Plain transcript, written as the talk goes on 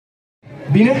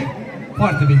Bine?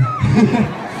 Foarte bine.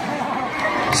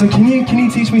 So can you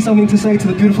teach me something to say to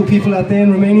the beautiful people out there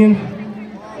in Romanian?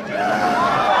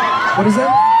 What is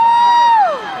that?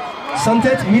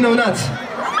 Suntet? Minunat.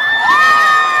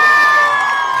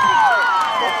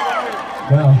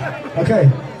 Wow. Okay.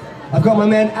 I've got my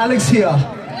man Alex here.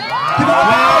 Give it up,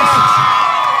 Alex!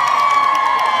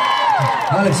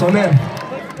 Alex, my man.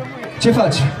 Ce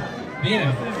faci?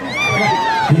 Bine.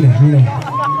 Bine, bine.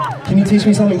 Can you teach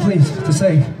me something, please, to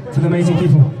say to the amazing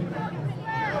people?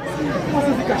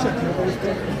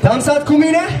 Dansat cu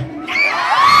mine?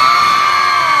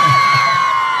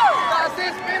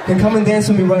 Then come and dance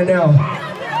with me right now.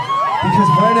 Because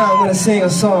right now I'm going to sing a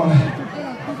song.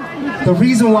 The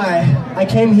reason why I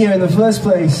came here in the first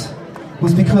place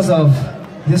was because of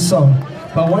this song.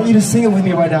 But I want you to sing it with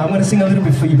me right now. I'm going to sing a little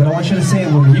bit for you, but I want you to sing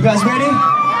it with me. You guys ready?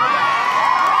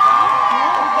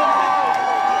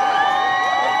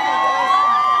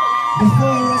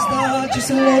 Before I start, just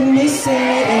let me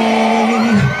say,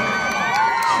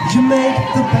 you make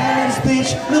the baddest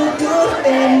bitch look good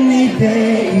any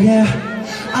day. Yeah,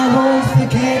 I won't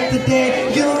forget the day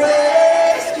you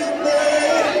rescued me,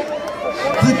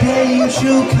 the day your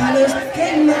true colors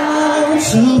came out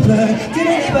to play. Did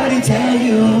anybody tell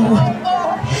you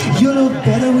you look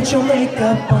better with your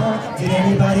makeup on? Did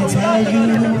anybody tell you?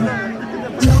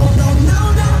 No, no, no,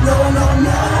 no, no, no, no,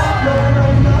 no,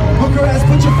 no. Hook your ass,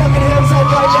 put your fucking hands up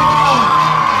right now.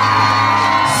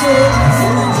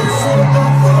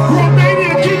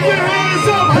 Romania, keep your hands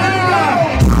up high!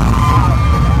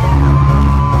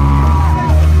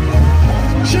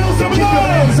 Show some Keep your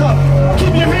hands up.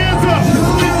 Keep your hands up!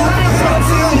 Keep your hands up!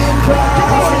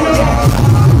 Come on,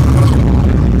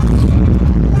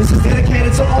 This is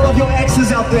dedicated to all of your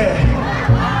exes out there.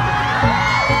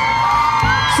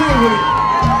 Sing it with me.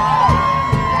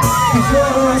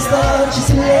 Before I start,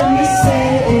 just let me say,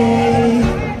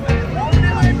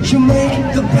 you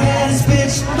make the baddest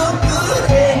bitch look good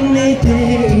any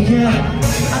day. Yeah,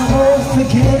 I won't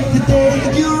forget the day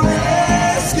you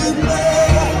rescued me,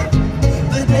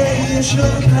 the day your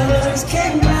true colors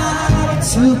came out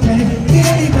to play. Did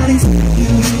anybody tell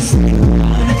you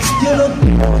you look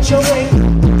good with your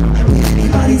makeup? Did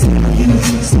anybody tell you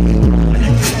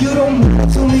you don't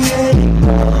matter to me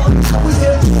anymore? Was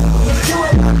there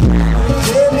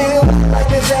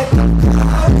like a jack?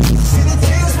 See the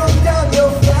tears roll down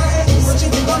your face. What you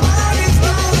think my mind is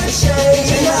gonna change?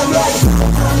 And I'm like,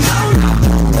 no, no,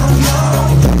 no, no, no.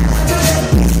 To let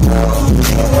me know,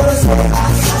 I wanna say I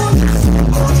told you so.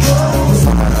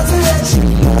 To let you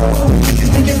know, you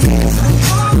think it feels like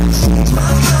I'm gonna change my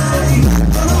mind.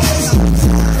 Gonna waste my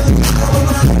time.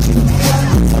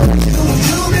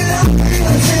 You'll be laughing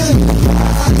until you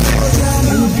cry.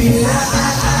 You'll be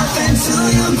laughing until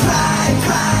you cry,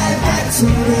 cry back to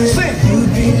me. You'll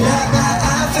be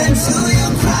laughing until you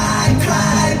cry,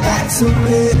 cry back to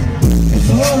me.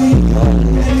 Before you go,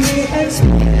 let me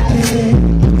explain.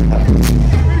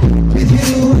 With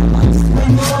you,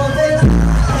 I'm more than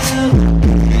I am.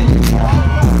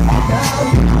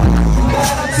 You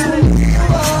got to me,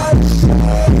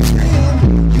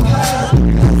 you have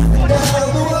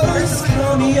the words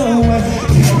coming your way.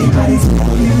 Anybody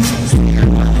tell you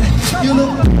you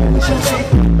look good with your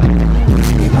makeup?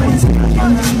 Anybody tell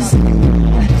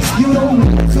you don't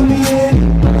matter to me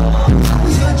anymore?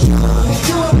 Was your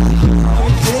joy,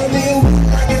 baby,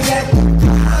 like a jack?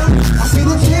 I see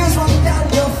the tears roll down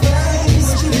your face.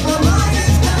 My mind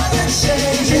is gonna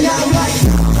change, and I'm like,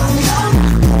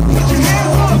 put your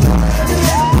hands up.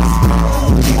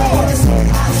 I wanna say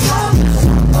I saw you,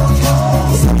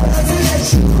 to let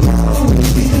you know.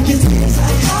 You think it's things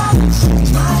like I'm gonna change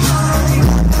my mind.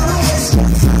 Gonna waste my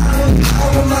time.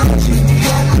 I'll remind you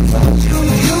what I told you.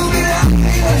 You'll be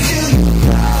laughing until you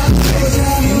cry.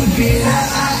 You'll be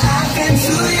laughing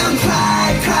till you cry,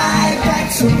 cry back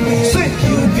to me.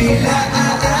 You'll be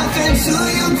laughing till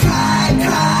you cry,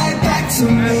 cry back to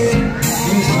me.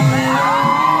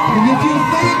 And if you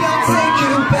think I'll take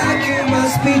you back, you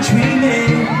must be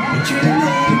dreaming.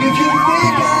 And if you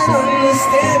think I don't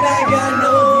understand, I got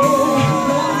no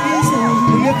reason.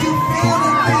 And if you feel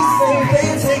that this ain't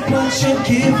fair, take much of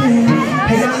giving.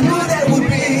 Hey, I knew that would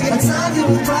be a time you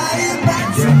would cry it back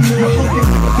to me. I hope you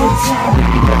have a good time.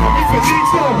 If it's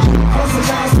each one, how's the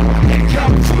last one?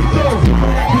 Count to the door.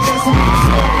 You got some in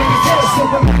the first, so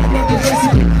I'm not the rest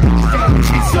of it.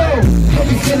 So, I'll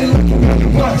be feeling like you really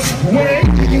was. When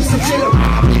you used to feel it,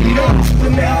 you know,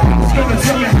 but now it's gonna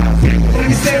tell me how. When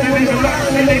you standing in the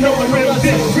line and they know a real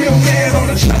dick, real man on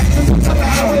the track. Tell me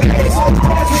how it is.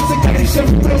 That's what's the case, I'm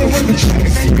really with the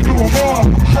tracks. You do them all.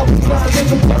 I was blind in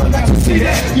the blood, not to see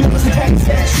that. You must have had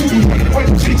that shooting, wait,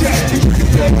 G-Jack. You can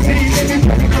feel me,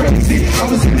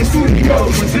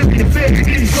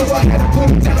 I had to put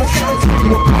it down, I started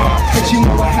taking it apart. But you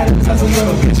know I had a dozen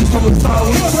little bitches from the start.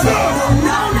 What's up?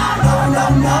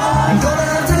 No, I'm gonna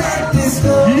have to let this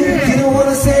go. You don't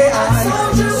wanna say I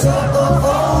told you so.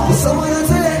 But someone has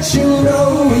to let you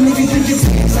know. And if you think it's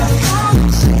things I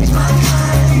change my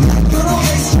mind, gonna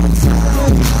waste your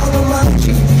time. I'll remind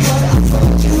you what I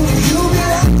told you. You'll be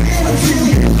laughing until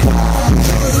you cry.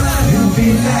 You'll be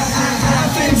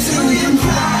laughing till you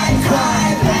cry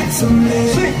back to me.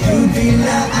 You'll be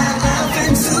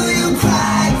laughing till you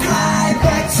cry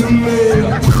back to me.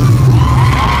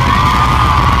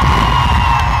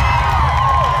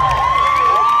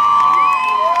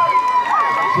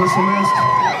 Listen, man.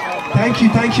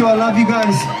 Thank you, I love you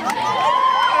guys.